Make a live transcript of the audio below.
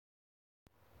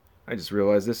I just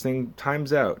realized this thing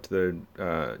times out. The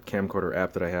camcorder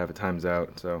app that I have, it times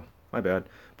out. So my bad.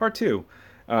 Part two.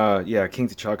 Yeah, King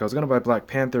T'Chaka. I was gonna buy Black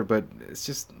Panther, but it's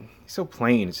just he's so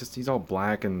plain. It's just he's all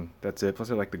black and that's it.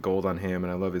 Plus I like the gold on him,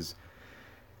 and I love his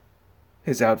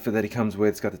outfit that he comes with.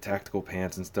 It's got the tactical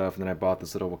pants and stuff. And then I bought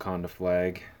this little Wakanda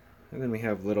flag. And then we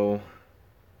have little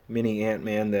mini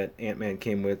Ant-Man that Ant-Man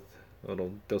came with. A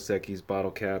little Dos Equis bottle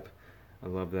cap. I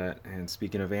love that. And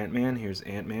speaking of Ant-Man, here's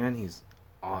Ant-Man. He's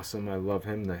awesome. I love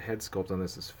him. The head sculpt on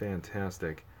this is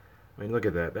fantastic. I mean, look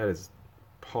at that. That is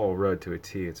Paul Rudd to a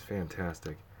T. It's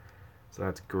fantastic. So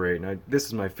that's great. And this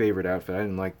is my favorite outfit. I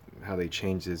didn't like how they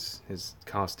changed his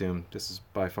costume. This is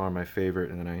by far my favorite.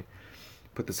 And then I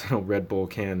put this little Red Bull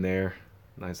can there.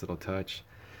 Nice little touch.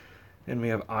 And we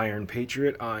have Iron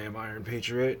Patriot. I am Iron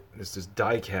Patriot. This is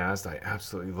die cast. I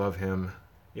absolutely love him.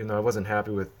 Even though I wasn't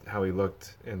happy with how he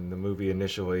looked in the movie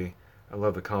initially, I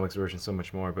love the comics version so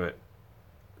much more, but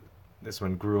this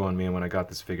one grew on me, and when I got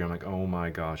this figure, I'm like, oh my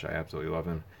gosh, I absolutely love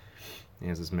him. He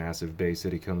has this massive base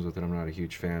that he comes with that I'm not a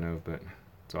huge fan of, but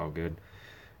it's all good.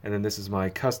 And then this is my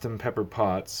custom Pepper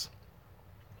Potts.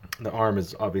 The arm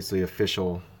is obviously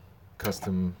official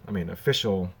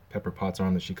official Pepper Potts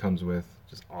arm that she comes with.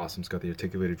 Just awesome. It's got the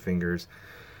articulated fingers.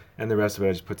 And the rest of it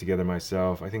I just put together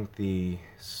myself. I think the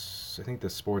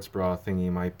sports bra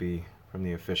thingy might be from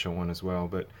the official one as well,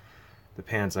 but the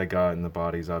pants I got and the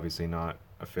body's obviously not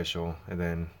official. And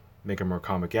then make her more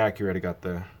comic accurate, I got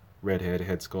the redhead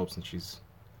head sculpt, and she's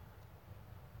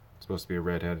supposed to be a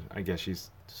redhead. I guess she's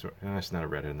not a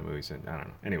redhead in the movie, so I don't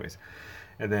know. Anyways,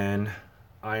 and then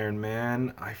Iron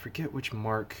Man, I forget which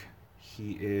mark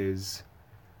he is.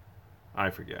 I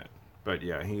forget. But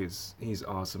yeah, he's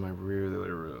awesome. I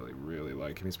really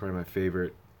like him. He's probably my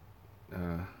favorite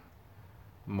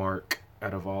mark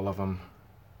out of all of them.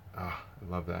 Ah,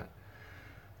 I love that.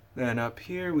 Then up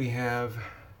here we have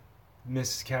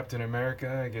Miss Captain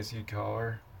America, I guess you'd call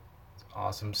her. It's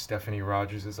awesome. Stephanie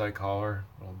Rogers, as I call her.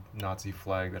 Little Nazi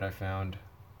flag that I found.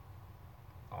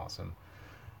 Awesome.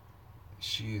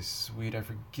 She is sweet. I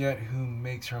forget who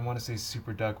makes her. I want to say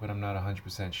Super Duck, but I'm not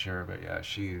 100% sure. But yeah,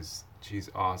 she's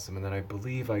awesome. And then I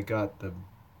believe I got the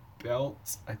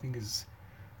belt. I think is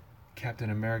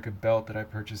Captain America belt that I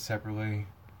purchased separately.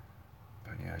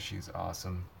 But yeah, she's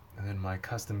awesome. And then my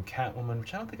custom Catwoman,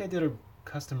 which I don't think I did a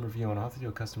custom review on. I'll have to do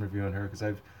a custom review on her because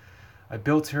I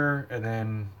built her and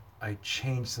then I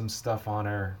changed some stuff on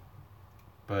her.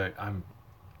 But I'm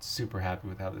super happy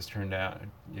with how this turned out.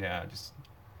 Yeah, just.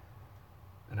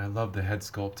 And I love the head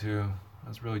sculpt too. I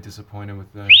was really disappointed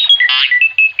with the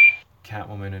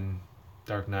Catwoman and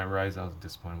Dark Knight Rises. I was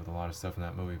disappointed with a lot of stuff in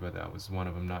that movie, but that was one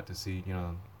of them not to see.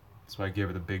 That's why I gave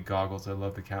her the big goggles. I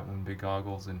love the Catwoman big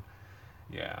goggles, and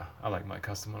yeah, I like my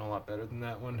custom one a lot better than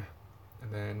that one.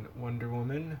 And then Wonder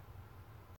Woman.